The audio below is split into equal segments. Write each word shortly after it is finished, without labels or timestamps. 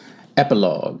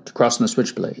Epilogue to Crossing the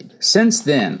Switchblade. Since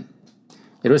then,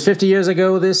 it was 50 years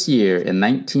ago this year, in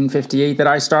 1958, that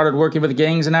I started working with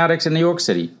gangs and addicts in New York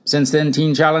City. Since then,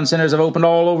 Teen Challenge Centers have opened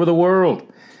all over the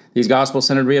world. These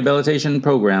gospel-centered rehabilitation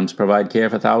programs provide care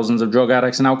for thousands of drug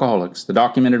addicts and alcoholics. The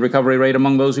documented recovery rate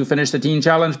among those who finish the Teen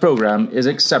Challenge program is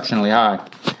exceptionally high.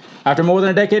 After more than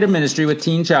a decade of ministry with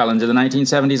Teen Challenge in the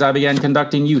 1970s, I began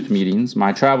conducting youth meetings.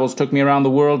 My travels took me around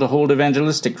the world to hold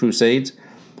evangelistic crusades.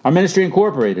 Our ministry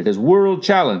incorporated as World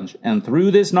Challenge, and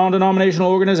through this non-denominational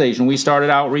organization, we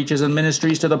started outreaches and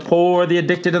ministries to the poor, the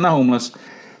addicted, and the homeless.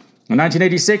 In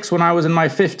 1986, when I was in my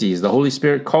 50s, the Holy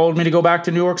Spirit called me to go back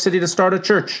to New York City to start a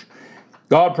church.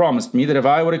 God promised me that if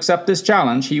I would accept this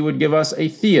challenge, He would give us a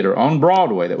theater on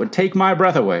Broadway that would take my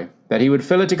breath away, that He would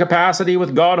fill it to capacity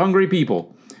with God-hungry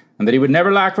people, and that He would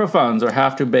never lack for funds or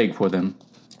have to beg for them.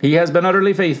 He has been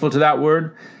utterly faithful to that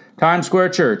word. Times Square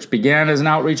Church began as an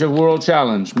outreach of World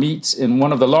Challenge, meets in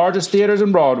one of the largest theaters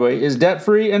in Broadway, is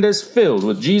debt-free, and is filled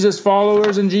with Jesus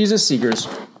followers and Jesus seekers.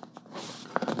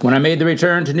 When I made the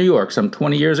return to New York some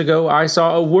 20 years ago, I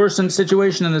saw a worsened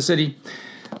situation in the city.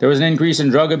 There was an increase in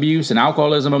drug abuse and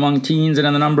alcoholism among teens and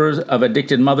in the numbers of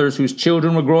addicted mothers whose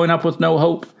children were growing up with no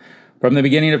hope. From the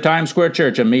beginning of Times Square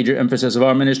Church, a major emphasis of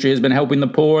our ministry has been helping the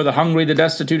poor, the hungry, the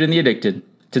destitute, and the addicted.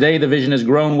 Today, the vision has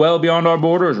grown well beyond our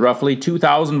borders. Roughly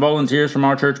 2,000 volunteers from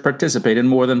our church participate in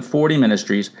more than 40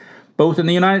 ministries, both in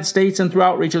the United States and through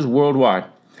outreaches worldwide.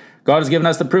 God has given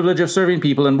us the privilege of serving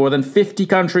people in more than 50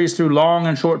 countries through long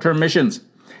and short-term missions.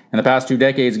 In the past 2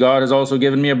 decades, God has also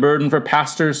given me a burden for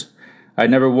pastors. I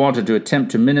never wanted to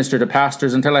attempt to minister to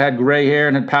pastors until I had gray hair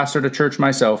and had pastored a church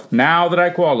myself. Now that I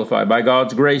qualify by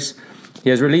God's grace, He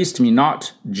has released me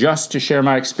not just to share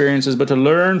my experiences, but to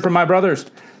learn from my brothers.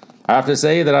 I have to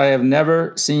say that I have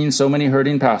never seen so many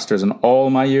hurting pastors in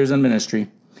all my years in ministry.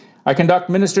 I conduct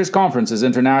ministers' conferences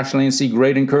internationally and see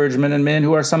great encouragement in men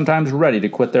who are sometimes ready to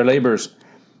quit their labors.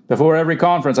 Before every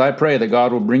conference, I pray that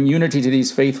God will bring unity to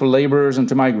these faithful laborers, and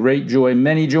to my great joy,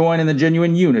 many join in the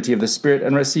genuine unity of the Spirit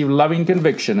and receive loving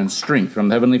conviction and strength from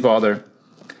the Heavenly Father.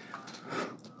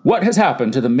 What has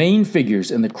happened to the main figures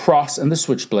in the cross and the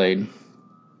switchblade?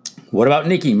 What about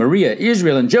Nikki, Maria,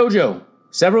 Israel, and JoJo?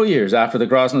 Several years after The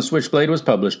Cross and the Switchblade was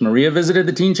published, Maria visited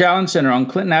the Teen Challenge Center on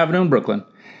Clinton Avenue in Brooklyn.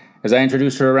 As I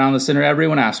introduced her around the center,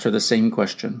 everyone asked her the same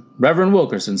question. Reverend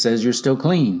Wilkerson says you're still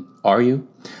clean, are you?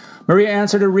 Maria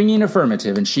answered a ringing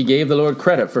affirmative, and she gave the Lord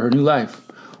credit for her new life.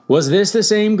 Was this the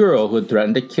same girl who had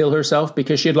threatened to kill herself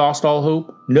because she had lost all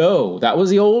hope? No, that was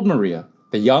the old Maria.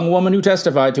 The young woman who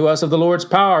testified to us of the Lord's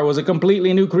power was a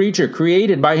completely new creature,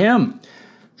 created by Him.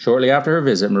 Shortly after her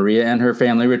visit, Maria and her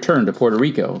family returned to Puerto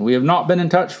Rico. We have not been in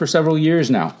touch for several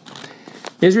years now.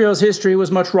 Israel's history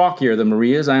was much rockier than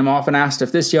Maria's. I am often asked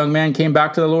if this young man came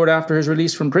back to the Lord after his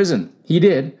release from prison. He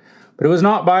did, but it was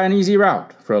not by an easy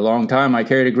route. For a long time, I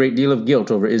carried a great deal of guilt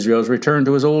over Israel's return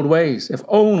to his old ways. If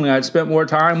only I'd spent more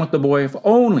time with the boy. If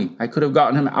only I could have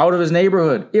gotten him out of his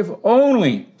neighborhood. If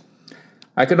only.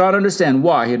 I could not understand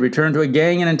why he had returned to a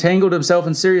gang and entangled himself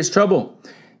in serious trouble.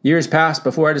 Years passed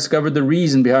before I discovered the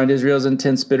reason behind Israel's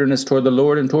intense bitterness toward the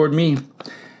Lord and toward me.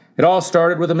 It all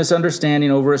started with a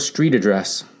misunderstanding over a street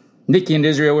address. Nikki and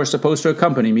Israel were supposed to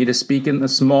accompany me to speak in the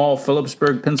small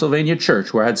Phillipsburg, Pennsylvania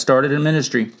church where I had started in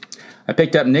ministry. I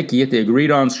picked up Nikki at the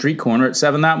agreed-on street corner at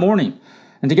 7 that morning,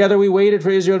 and together we waited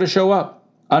for Israel to show up.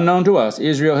 Unknown to us,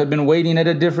 Israel had been waiting at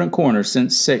a different corner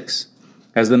since 6.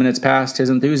 As the minutes passed,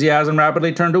 his enthusiasm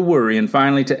rapidly turned to worry and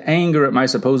finally to anger at my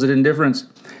supposed indifference.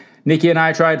 Nikki and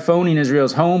I tried phoning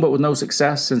Israel's home, but with no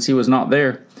success since he was not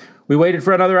there. We waited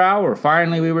for another hour.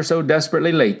 Finally, we were so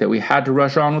desperately late that we had to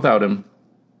rush on without him.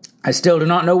 I still do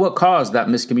not know what caused that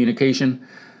miscommunication,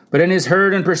 but in his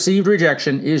heard and perceived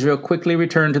rejection, Israel quickly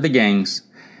returned to the gangs.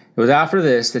 It was after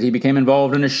this that he became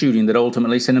involved in a shooting that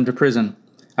ultimately sent him to prison.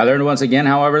 I learned once again,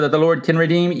 however, that the Lord can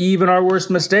redeem even our worst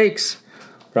mistakes.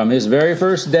 From his very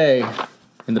first day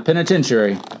in the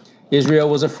penitentiary, Israel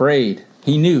was afraid.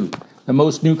 He knew that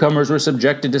most newcomers were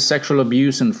subjected to sexual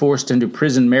abuse and forced into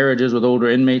prison marriages with older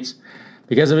inmates.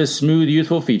 Because of his smooth,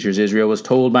 youthful features, Israel was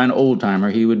told by an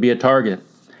old-timer he would be a target.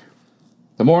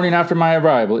 The morning after my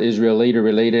arrival, Israel later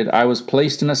related, I was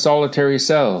placed in a solitary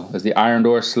cell. As the iron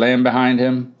door slammed behind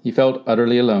him, he felt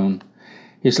utterly alone.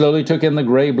 He slowly took in the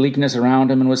gray bleakness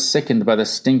around him and was sickened by the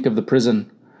stink of the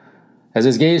prison. As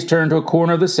his gaze turned to a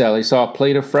corner of the cell, he saw a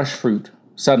plate of fresh fruit.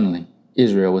 Suddenly,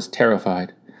 Israel was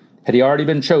terrified. Had he already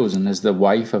been chosen as the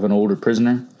wife of an older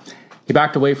prisoner? He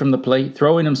backed away from the plate,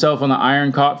 throwing himself on the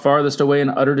iron cot farthest away in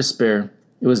utter despair.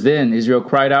 It was then Israel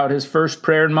cried out his first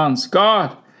prayer in months.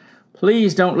 God,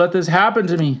 please don't let this happen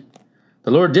to me.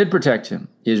 The Lord did protect him.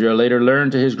 Israel later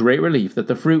learned to his great relief that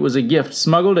the fruit was a gift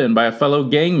smuggled in by a fellow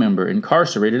gang member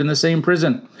incarcerated in the same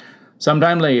prison.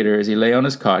 Sometime later, as he lay on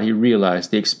his cot, he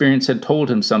realized the experience had told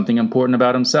him something important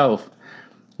about himself.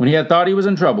 When he had thought he was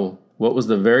in trouble, what was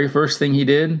the very first thing he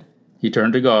did? He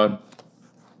turned to God.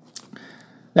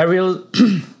 That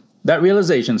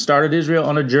realization started Israel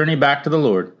on a journey back to the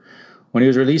Lord. When he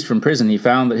was released from prison, he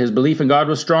found that his belief in God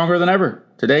was stronger than ever.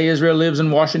 Today, Israel lives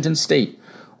in Washington State,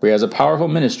 where he has a powerful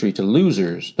ministry to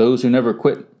losers, those who never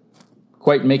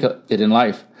quite make it in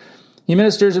life. He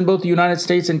ministers in both the United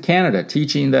States and Canada,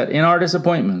 teaching that in our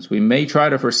disappointments we may try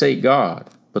to forsake God,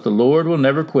 but the Lord will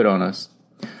never quit on us.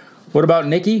 What about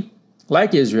Nicky?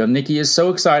 Like Israel, Nicky is so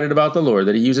excited about the Lord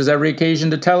that he uses every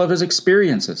occasion to tell of his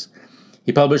experiences.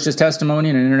 He published his testimony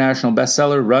in an international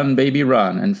bestseller, Run, Baby,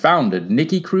 Run, and founded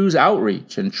Nicky Cruz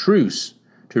Outreach and Truce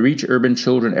to reach urban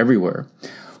children everywhere,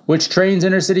 which trains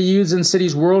inner-city youths in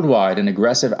cities worldwide in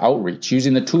aggressive outreach,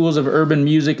 using the tools of urban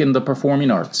music and the performing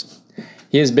arts.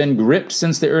 He has been gripped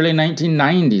since the early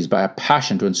 1990s by a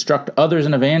passion to instruct others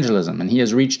in evangelism, and he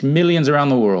has reached millions around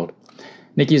the world.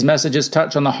 Nicky's messages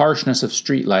touch on the harshness of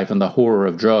street life and the horror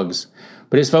of drugs,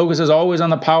 but his focus is always on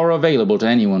the power available to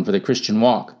anyone for the Christian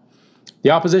walk.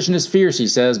 The opposition is fierce, he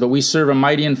says, but we serve a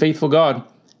mighty and faithful God.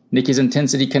 Nicky's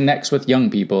intensity connects with young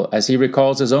people as he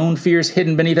recalls his own fears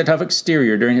hidden beneath a tough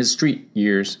exterior during his street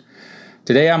years.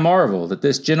 Today I marvel that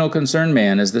this gentle, concerned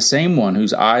man is the same one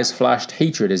whose eyes flashed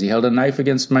hatred as he held a knife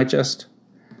against my chest.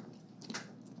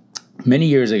 Many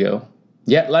years ago,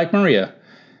 yet like Maria,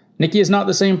 Nicky is not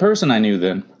the same person I knew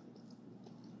then.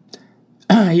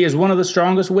 He is one of the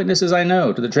strongest witnesses I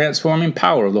know to the transforming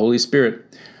power of the Holy Spirit.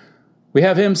 We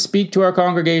have him speak to our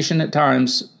congregation at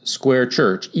Times Square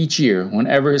Church each year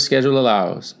whenever his schedule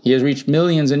allows. He has reached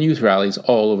millions in youth rallies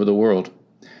all over the world.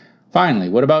 Finally,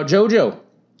 what about Jojo?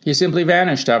 He simply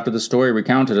vanished after the story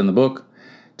recounted in the book.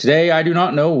 Today, I do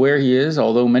not know where he is,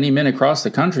 although many men across the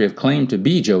country have claimed to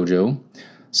be Jojo.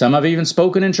 Some have even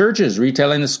spoken in churches,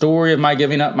 retelling the story of my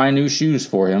giving up my new shoes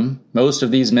for him. Most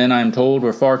of these men, I am told,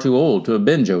 were far too old to have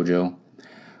been Jojo.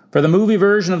 For the movie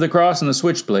version of The Cross and the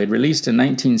Switchblade, released in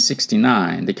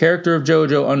 1969, the character of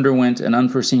Jojo underwent an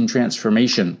unforeseen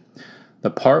transformation. The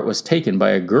part was taken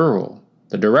by a girl.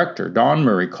 The director, Don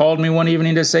Murray, called me one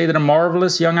evening to say that a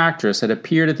marvelous young actress had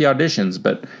appeared at the auditions,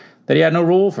 but that he had no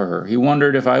role for her. He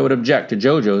wondered if I would object to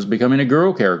Jojo's becoming a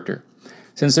girl character.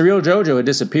 Since the real Jojo had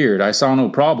disappeared, I saw no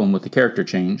problem with the character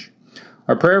change.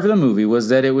 Our prayer for the movie was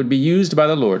that it would be used by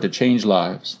the Lord to change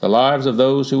lives, the lives of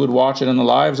those who would watch it and the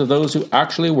lives of those who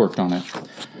actually worked on it.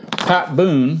 Pat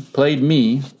Boone played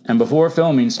me, and before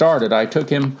filming started, I took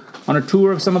him on a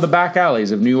tour of some of the back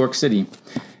alleys of New York City.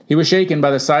 He was shaken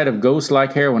by the sight of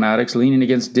ghost-like heroin addicts leaning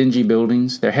against dingy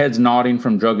buildings, their heads nodding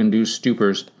from drug-induced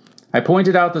stupors. I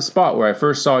pointed out the spot where I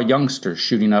first saw youngsters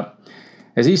shooting up.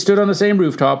 As he stood on the same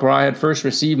rooftop where I had first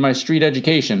received my street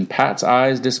education, Pat's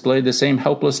eyes displayed the same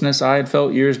helplessness I had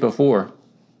felt years before.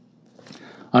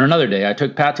 On another day, I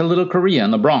took Pat to Little Korea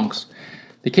in the Bronx.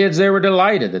 The kids there were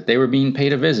delighted that they were being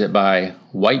paid a visit by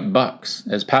White Bucks,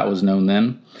 as Pat was known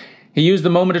then. He used the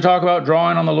moment to talk about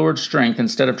drawing on the Lord's strength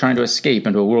instead of trying to escape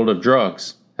into a world of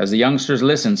drugs. As the youngsters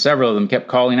listened, several of them kept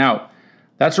calling out,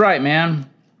 "That's right, man."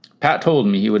 Pat told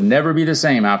me he would never be the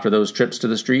same after those trips to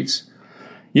the streets.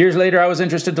 Years later, I was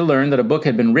interested to learn that a book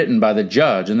had been written by the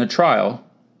judge in the trial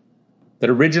that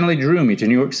originally drew me to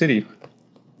New York City.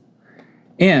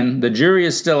 In The Jury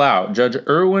Is Still Out, Judge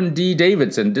Erwin D.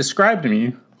 Davidson described to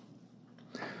me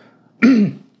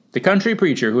the country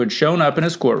preacher who had shown up in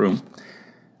his courtroom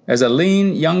as a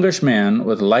lean, youngish man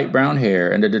with light brown hair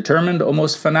and a determined,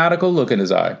 almost fanatical look in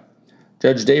his eye.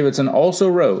 Judge Davidson also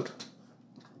wrote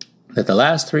that the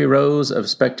last 3 rows of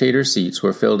spectator seats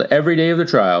were filled every day of the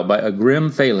trial by a grim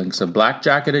phalanx of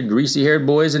black-jacketed, greasy-haired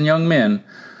boys and young men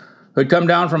who had come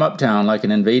down from uptown like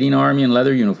an invading army in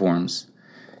leather uniforms.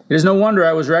 It is no wonder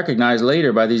I was recognized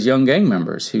later by these young gang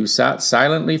members who sat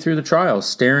silently through the trial,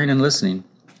 staring and listening.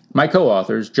 My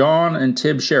co-authors, John and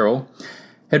Tib Sherrill,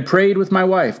 had prayed with my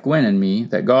wife, Gwen, and me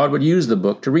that God would use the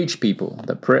book to reach people.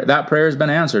 That prayer has been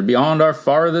answered beyond our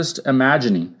farthest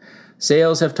imagining.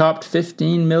 Sales have topped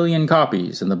 15 million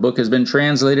copies, and the book has been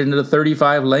translated into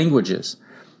 35 languages.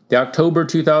 The October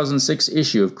 2006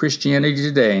 issue of Christianity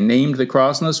Today named The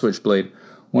Cross and the Switchblade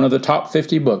one of the top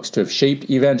 50 books to have shaped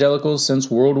evangelicals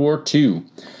since World War II.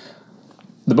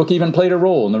 The book even played a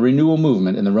role in the renewal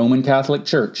movement in the Roman Catholic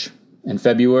Church. In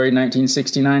February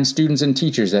 1969, students and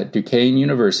teachers at Duquesne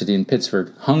University in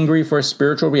Pittsburgh, hungry for a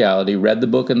spiritual reality, read the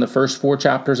book in the first 4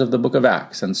 chapters of the book of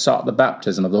Acts and sought the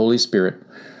baptism of the Holy Spirit.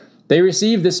 They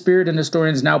received this Spirit, and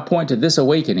historians now point to this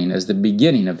awakening as the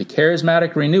beginning of the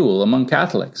charismatic renewal among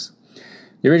Catholics.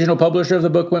 The original publisher of the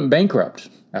book went bankrupt,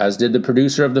 as did the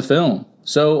producer of the film,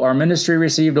 so our ministry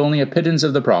received only a pittance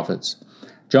of the profits.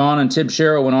 John and Tib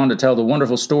Sherrill went on to tell the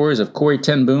wonderful stories of Corrie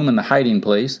ten Boom and The Hiding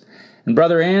Place, and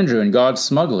Brother Andrew and God's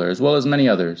Smuggler, as well as many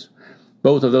others.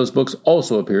 Both of those books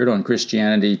also appeared on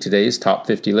Christianity Today's Top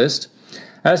 50 list.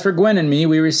 As for Gwen and me,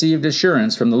 we received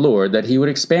assurance from the Lord that He would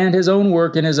expand His own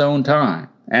work in His own time.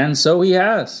 And so He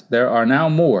has. There are now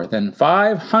more than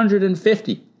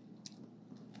 550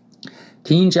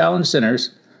 Teen Challenge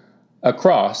Centers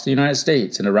across the United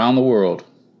States and around the world.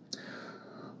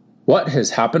 What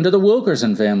has happened to the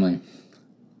Wilkerson family?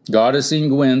 God has seen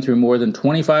Gwen through more than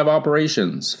 25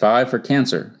 operations, 5 for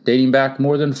cancer, dating back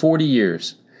more than 40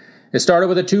 years. It started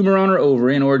with a tumor on her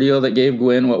ovary, an ordeal that gave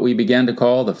Gwen what we began to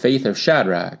call the faith of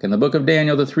Shadrach. In the book of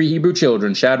Daniel, the 3 Hebrew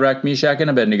children, Shadrach, Meshach, and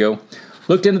Abednego,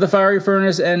 looked into the fiery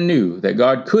furnace and knew that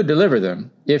God could deliver them.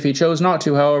 If He chose not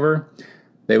to, however,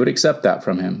 they would accept that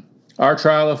from Him. Our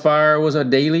trial of fire was a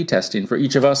daily testing for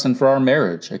each of us and for our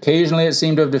marriage. Occasionally it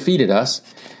seemed to have defeated us.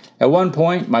 At one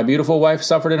point, my beautiful wife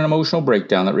suffered an emotional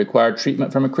breakdown that required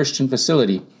treatment from a Christian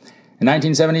facility. In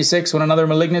 1976, when another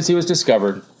malignancy was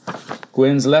discovered,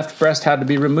 Gwen's left breast had to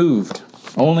be removed.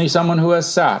 Only someone who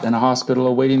has sat in a hospital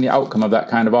awaiting the outcome of that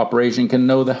kind of operation can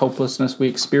know the helplessness we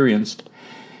experienced.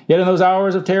 Yet in those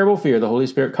hours of terrible fear, the Holy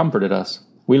Spirit comforted us.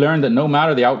 We learned that no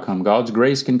matter the outcome, God's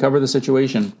grace can cover the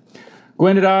situation.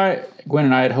 Gwen and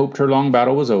I had hoped her long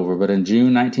battle was over, but in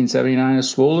June 1979, a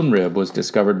swollen rib was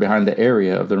discovered behind the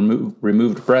area of the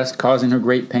removed breast, causing her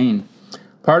great pain.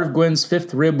 Part of Gwen's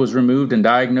 5th rib was removed and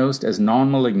diagnosed as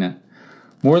non-malignant.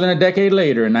 More than a decade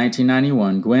later, in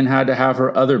 1991, Gwen had to have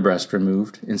her other breast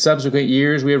removed. In subsequent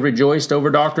years, we have rejoiced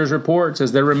over doctors' reports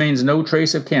as there remains no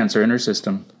trace of cancer in her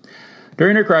system.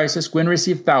 During her crisis, Gwen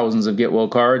received thousands of get-well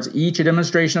cards, each a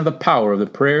demonstration of the power of the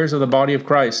prayers of the body of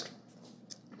Christ.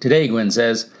 Today, Gwen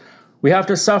says, we have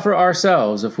to suffer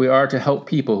ourselves if we are to help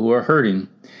people who are hurting.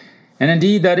 And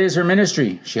indeed, that is her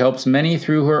ministry. She helps many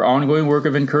through her ongoing work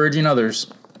of encouraging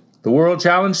others. The World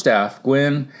Challenge staff,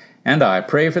 Gwen, and I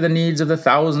pray for the needs of the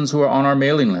thousands who are on our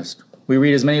mailing list. We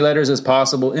read as many letters as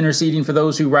possible, interceding for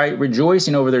those who write,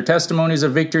 rejoicing over their testimonies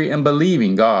of victory, and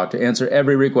believing God to answer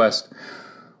every request.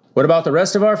 What about the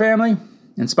rest of our family?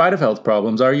 In spite of health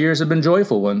problems, our years have been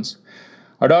joyful ones.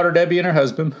 Our daughter Debbie and her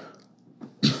husband,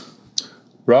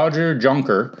 Roger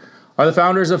Jonker, are the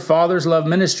founders of Father's Love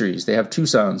Ministries. They have 2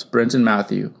 sons, Brent and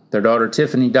Matthew. Their daughter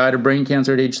Tiffany died of brain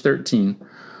cancer at age 13.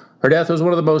 Her death was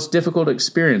one of the most difficult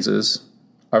experiences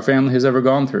our family has ever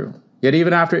gone through. Yet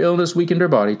even after illness weakened her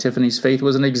body, Tiffany's faith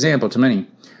was an example to many.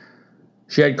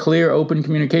 She had clear, open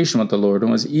communication with the Lord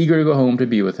and was eager to go home to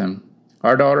be with Him.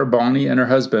 Our daughter Bonnie and her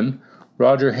husband,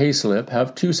 Roger Hayslip,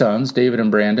 have 2 sons, David and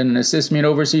Brandon, and assist me in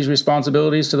overseas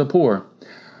responsibilities to the poor.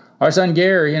 Our son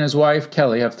Gary and his wife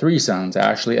Kelly have 3 sons,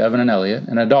 Ashley, Evan, and Elliot,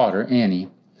 and a daughter, Annie.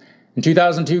 In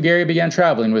 2002, Gary began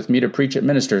traveling with me to preach at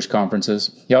ministers'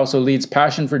 conferences. He also leads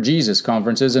Passion for Jesus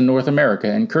conferences in North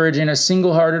America, encouraging a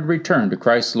single-hearted return to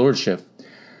Christ's lordship.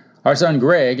 Our son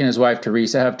Greg and his wife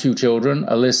Teresa have 2 children,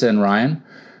 Alyssa and Ryan.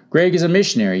 Greg is a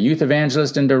missionary, youth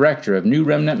evangelist, and director of New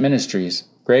Remnant Ministries.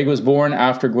 Greg was born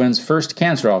after Gwen's first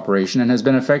cancer operation and has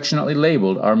been affectionately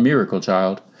labeled our miracle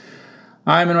child.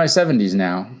 I am in my 70s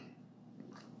now.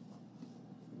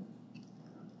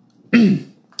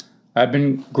 I've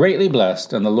been greatly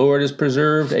blessed, and the Lord has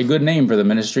preserved a good name for the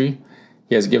ministry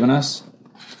He has given us.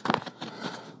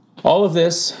 All of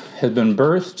this has been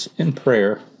birthed in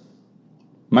prayer.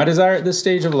 My desire at this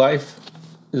stage of life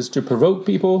is to provoke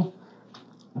people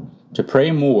to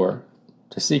pray more,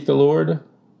 to seek the Lord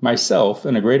myself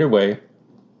in a greater way,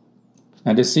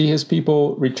 and to see His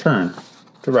people return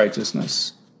to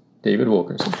righteousness. David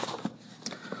Wilkerson.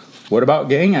 What about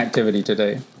gang activity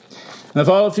today? In the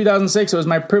fall of 2006, it was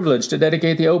my privilege to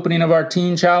dedicate the opening of our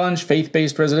Teen Challenge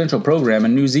faith-based residential program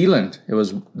in New Zealand. It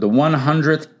was the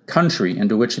 100th country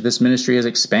into which this ministry has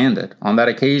expanded. On that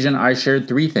occasion, I shared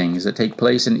 3 things that take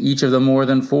place in each of the more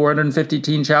than 450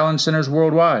 Teen Challenge centers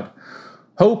worldwide.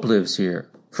 Hope lives here.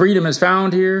 Freedom is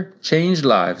found here. Changed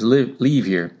lives leave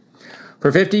here.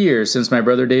 For 50 years since my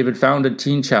brother David founded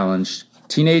Teen Challenge,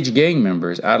 teenage gang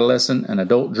members, adolescent and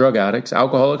adult drug addicts,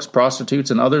 alcoholics,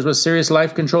 prostitutes, and others with serious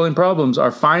life-controlling problems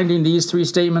are finding these 3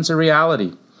 statements a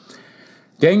reality.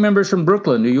 Gang members from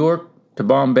Brooklyn, New York, to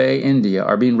Bombay, India,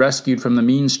 are being rescued from the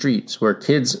mean streets, where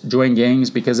kids join gangs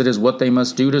because it is what they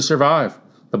must do to survive.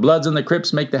 The Bloods and the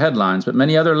Crips make the headlines, but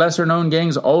many other lesser-known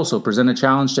gangs also present a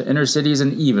challenge to inner cities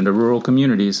and even to rural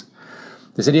communities.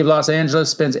 The city of Los Angeles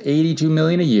spends $82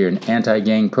 million a year in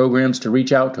anti-gang programs to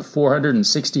reach out to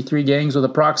 463 gangs with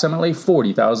approximately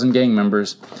 40,000 gang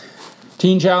members.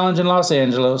 Teen Challenge in Los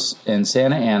Angeles and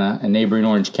Santa Ana and neighboring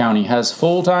Orange County has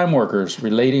full-time workers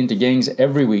relating to gangs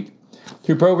every week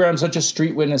through programs such as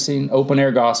street witnessing,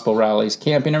 open-air gospel rallies,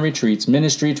 camping and retreats,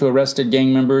 ministry to arrested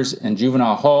gang members, and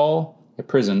juvenile hall, a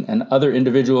prison, and other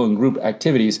individual and group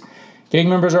activities. Gang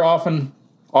members are often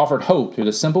offered hope through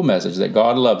the simple message that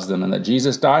God loves them and that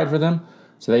Jesus died for them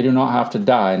so they do not have to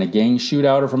die in a gang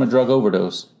shootout or from a drug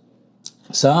overdose.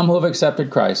 Some who have accepted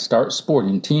Christ start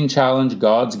sporting Teen Challenge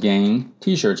God's Gang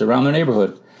t-shirts around their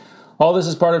neighborhood. All this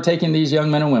is part of taking these young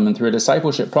men and women through a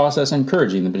discipleship process,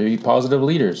 encouraging them to be positive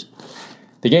leaders.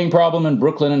 The gang problem in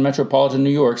Brooklyn and metropolitan New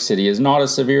York City is not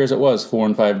as severe as it was 4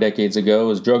 and 5 decades ago,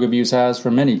 as drug abuse has, for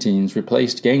many teens,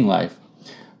 replaced gang life.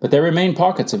 But there remain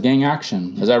pockets of gang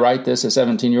action. As I write this, a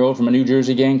 17-year-old from a New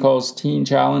Jersey gang calls Teen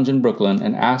Challenge in Brooklyn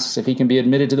and asks if he can be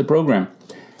admitted to the program.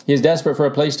 He is desperate for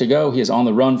a place to go. He is on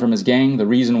the run from his gang. The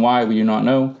reason why we do not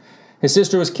know. His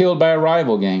sister was killed by a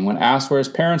rival gang. When asked where his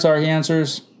parents are, he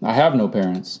answers, "I have no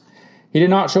parents." He did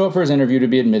not show up for his interview to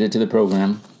be admitted to the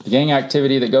program. The gang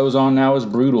activity that goes on now is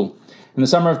brutal. In the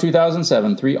summer of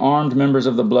 2007, 3 armed members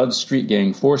of the Blood Street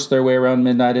Gang forced their way around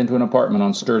midnight into an apartment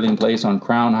on Sterling Place on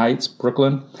Crown Heights,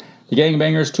 Brooklyn. The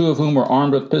gangbangers, 2 of whom were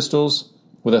armed with pistols,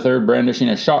 with a third brandishing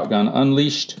a shotgun,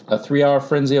 unleashed a 3-hour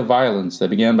frenzy of violence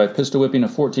that began by pistol whipping a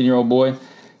 14-year-old boy,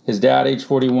 his dad, age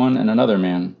 41, and another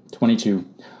man, 22.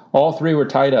 All 3 were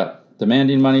tied up.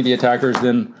 Demanding money, the attackers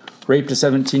then raped a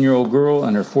 17-year-old girl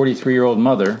and her 43-year-old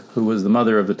mother, who was the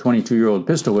mother of the 22-year-old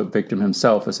pistol whip victim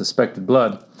himself, as suspected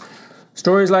blood.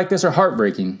 Stories like this are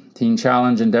heartbreaking. Teen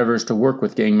Challenge endeavors to work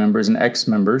with gang members and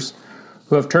ex-members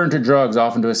who have turned to drugs,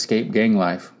 often to escape gang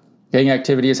life. Gang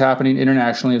activity is happening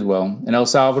internationally as well. In El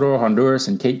Salvador, Honduras,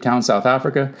 and Cape Town, South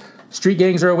Africa, street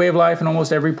gangs are a way of life in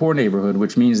almost every poor neighborhood,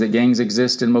 which means that gangs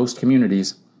exist in most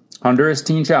communities. Honduras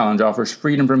Teen Challenge offers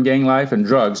freedom from gang life and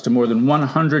drugs to more than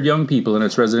 100 young people in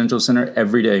its residential center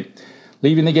every day.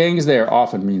 Leaving the gangs there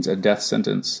often means a death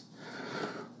sentence.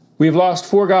 "We have lost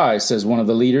 4 guys," says one of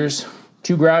the leaders,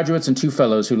 2 graduates and 2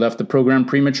 fellows who left the program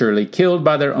prematurely, killed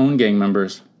by their own gang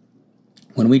members.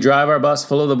 "When we drive our bus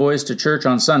full of the boys to church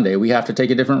on Sunday, we have to take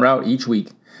a different route each week.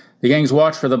 The gangs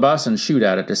watch for the bus and shoot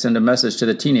at it to send a message to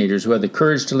the teenagers who had the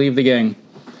courage to leave the gang."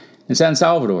 In San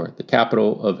Salvador, the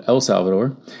capital of El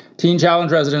Salvador, Teen Challenge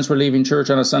residents were leaving church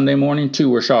on a Sunday morning. 2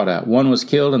 were shot at. 1 was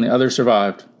killed and the other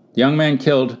survived. The young man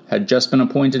killed had just been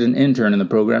appointed an intern in the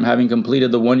program, having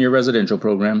completed the 1-year residential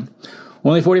program.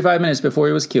 Only 45 minutes before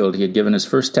he was killed, he had given his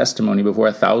first testimony before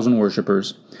 1,000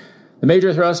 worshipers. The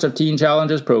major thrust of Teen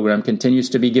Challenge's program continues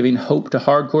to be giving hope to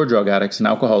hardcore drug addicts and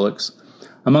alcoholics.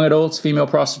 Among adults, female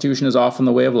prostitution is often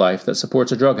the way of life that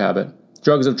supports a drug habit.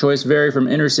 Drugs of choice vary from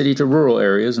inner city to rural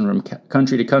areas and from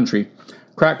country to country.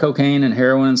 Crack cocaine and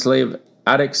heroin enslave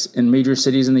addicts in major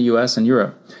cities in the U.S. and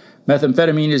Europe.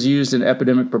 Methamphetamine is used in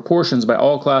epidemic proportions by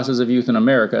all classes of youth in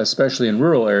America, especially in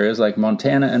rural areas like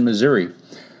Montana and Missouri.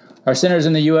 Our centers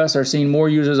in the U.S. are seeing more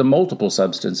users of multiple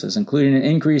substances, including an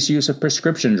increased use of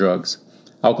prescription drugs.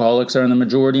 Alcoholics are in the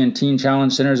majority in Teen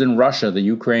Challenge centers in Russia, the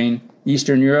Ukraine,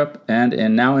 Eastern Europe, and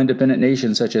in now independent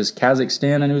nations such as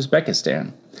Kazakhstan and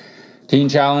Uzbekistan. Teen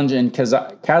Challenge in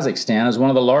Kazakhstan is one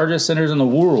of the largest centers in the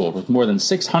world, with more than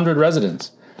 600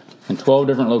 residents in 12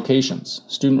 different locations.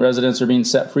 Student residents are being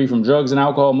set free from drugs and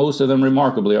alcohol. Most of them,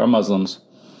 remarkably, are Muslims.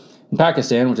 In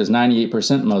Pakistan, which is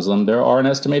 98% Muslim, there are an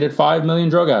estimated 5 million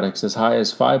drug addicts, as high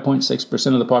as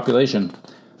 5.6% of the population.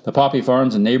 The poppy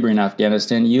farms in neighboring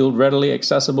Afghanistan yield readily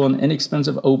accessible and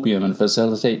inexpensive opium and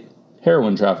facilitate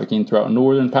heroin trafficking throughout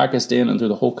northern Pakistan and through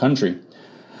the whole country.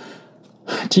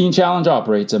 Teen Challenge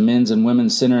operates a men's and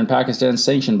women's center in Pakistan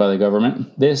sanctioned by the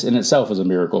government. This in itself is a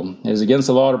miracle. It is against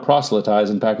the law to proselytize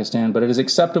in Pakistan, but it is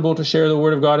acceptable to share the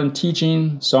word of God in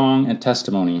teaching, song, and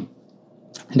testimony.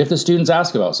 And if the students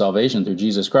ask about salvation through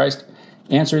Jesus Christ,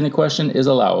 answering the question is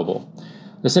allowable.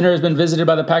 The center has been visited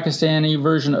by the Pakistani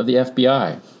version of the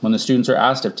FBI. When the students are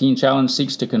asked if Teen Challenge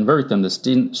seeks to convert them, the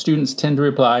students tend to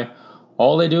reply,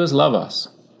 "All they do is love us."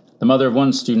 The mother of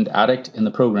one student addict in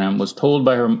the program was told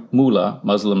by her mullah,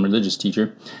 Muslim religious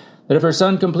teacher, that if her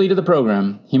son completed the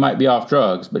program, he might be off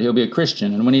drugs, but he'll be a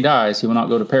Christian, and when he dies, he will not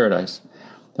go to paradise.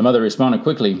 The mother responded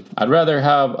quickly, "I'd rather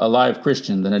have a live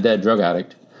Christian than a dead drug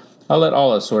addict. I'll let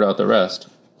Allah sort out the rest."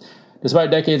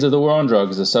 Despite decades of the war on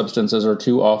drugs, the substances are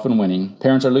too often winning.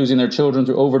 Parents are losing their children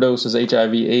through overdoses,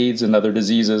 HIV, AIDS, and other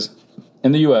diseases.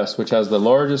 In the U.S., which has the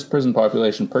largest prison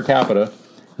population per capita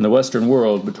in the Western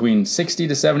world, between 60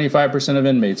 to 75% of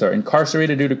inmates are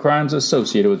incarcerated due to crimes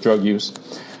associated with drug use.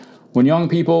 When young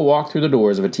people walk through the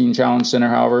doors of a Teen Challenge Center,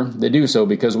 however, they do so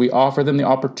because we offer them the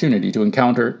opportunity to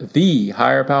encounter the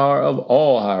higher power of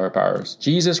all higher powers,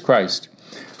 Jesus Christ.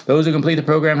 Those who complete the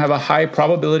program have a high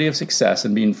probability of success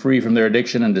in being free from their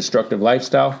addiction and destructive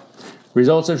lifestyle.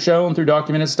 Results have shown through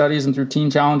documented studies and through Teen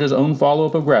Challenge's own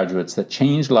follow-up of graduates that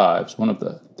changed lives. One of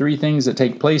the 3 things that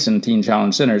take place in Teen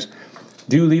Challenge centers: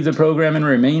 do leave the program and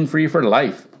remain free for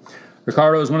life.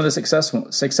 Ricardo is one of the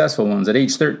successful ones. At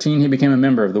age 13, he became a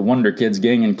member of the Wonder Kids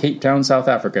gang in Cape Town, South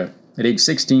Africa. At age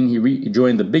 16, he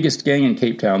joined the biggest gang in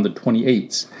Cape Town, the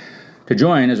 28s. To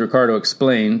join, as Ricardo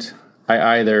explained,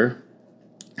 I either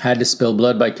had to spill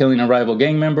blood by killing a rival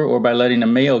gang member or by letting a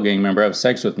male gang member have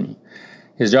sex with me.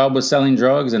 His job was selling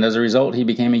drugs, and as a result, he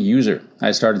became a user. I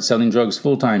started selling drugs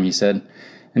full-time, he said.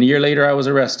 And a year later, I was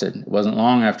arrested. It wasn't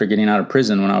long after getting out of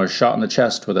prison when I was shot in the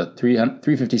chest with a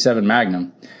 .357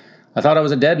 Magnum. I thought I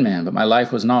was a dead man, but my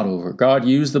life was not over. God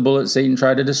used the bullet Satan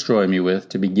tried to destroy me with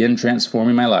to begin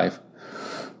transforming my life.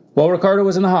 While Ricardo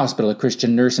was in the hospital, a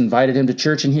Christian nurse invited him to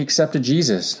church and he accepted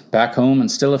Jesus. Back home and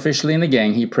still officially in the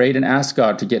gang, he prayed and asked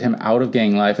God to get him out of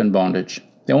gang life and bondage.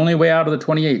 The only way out of the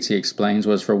 28s, he explains,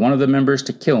 was for one of the members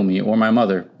to kill me or my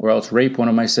mother, or else rape one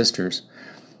of my sisters.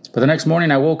 But the next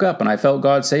morning I woke up and I felt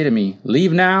God say to me,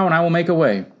 "Leave now and I will make a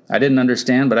way." I didn't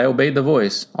understand, but I obeyed the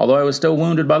voice. Although I was still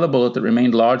wounded by the bullet that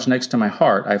remained lodged next to my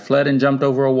heart, I fled and jumped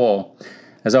over a wall.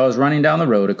 As I was running down the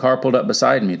road, a car pulled up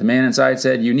beside me. The man inside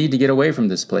said, "You need to get away from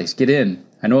this place. Get in.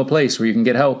 I know a place where you can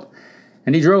get help."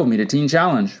 And he drove me to Teen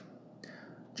Challenge.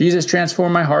 Jesus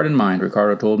transformed my heart and mind,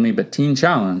 Ricardo told me, but Teen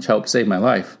Challenge helped save my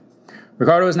life.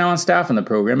 Ricardo is now on staff in the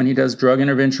program, and he does drug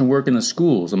intervention work in the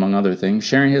schools, among other things,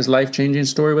 sharing his life-changing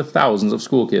story with thousands of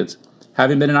school kids.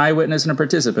 Having been an eyewitness and a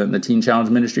participant in the Teen Challenge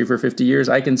ministry for 50 years,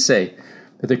 I can say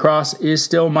that the cross is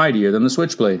still mightier than the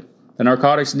switchblade, the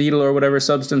narcotics, needle, or whatever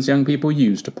substance young people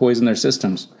use to poison their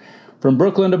systems. From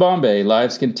Brooklyn to Bombay,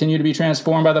 lives continue to be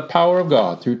transformed by the power of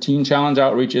God through Teen Challenge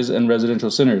outreaches and residential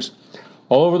centers.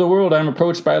 All over the world, I am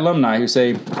approached by alumni who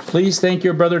say, "Please thank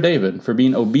your brother David for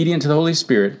being obedient to the Holy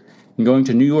Spirit and going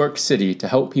to New York City to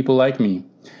help people like me."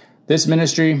 This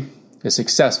ministry is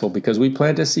successful because we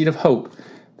plant a seed of hope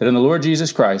that in the Lord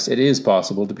Jesus Christ it is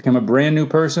possible to become a brand new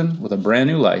person with a brand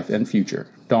new life and future.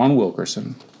 Don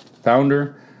Wilkerson,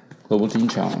 founder, Global Teen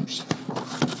Challenge.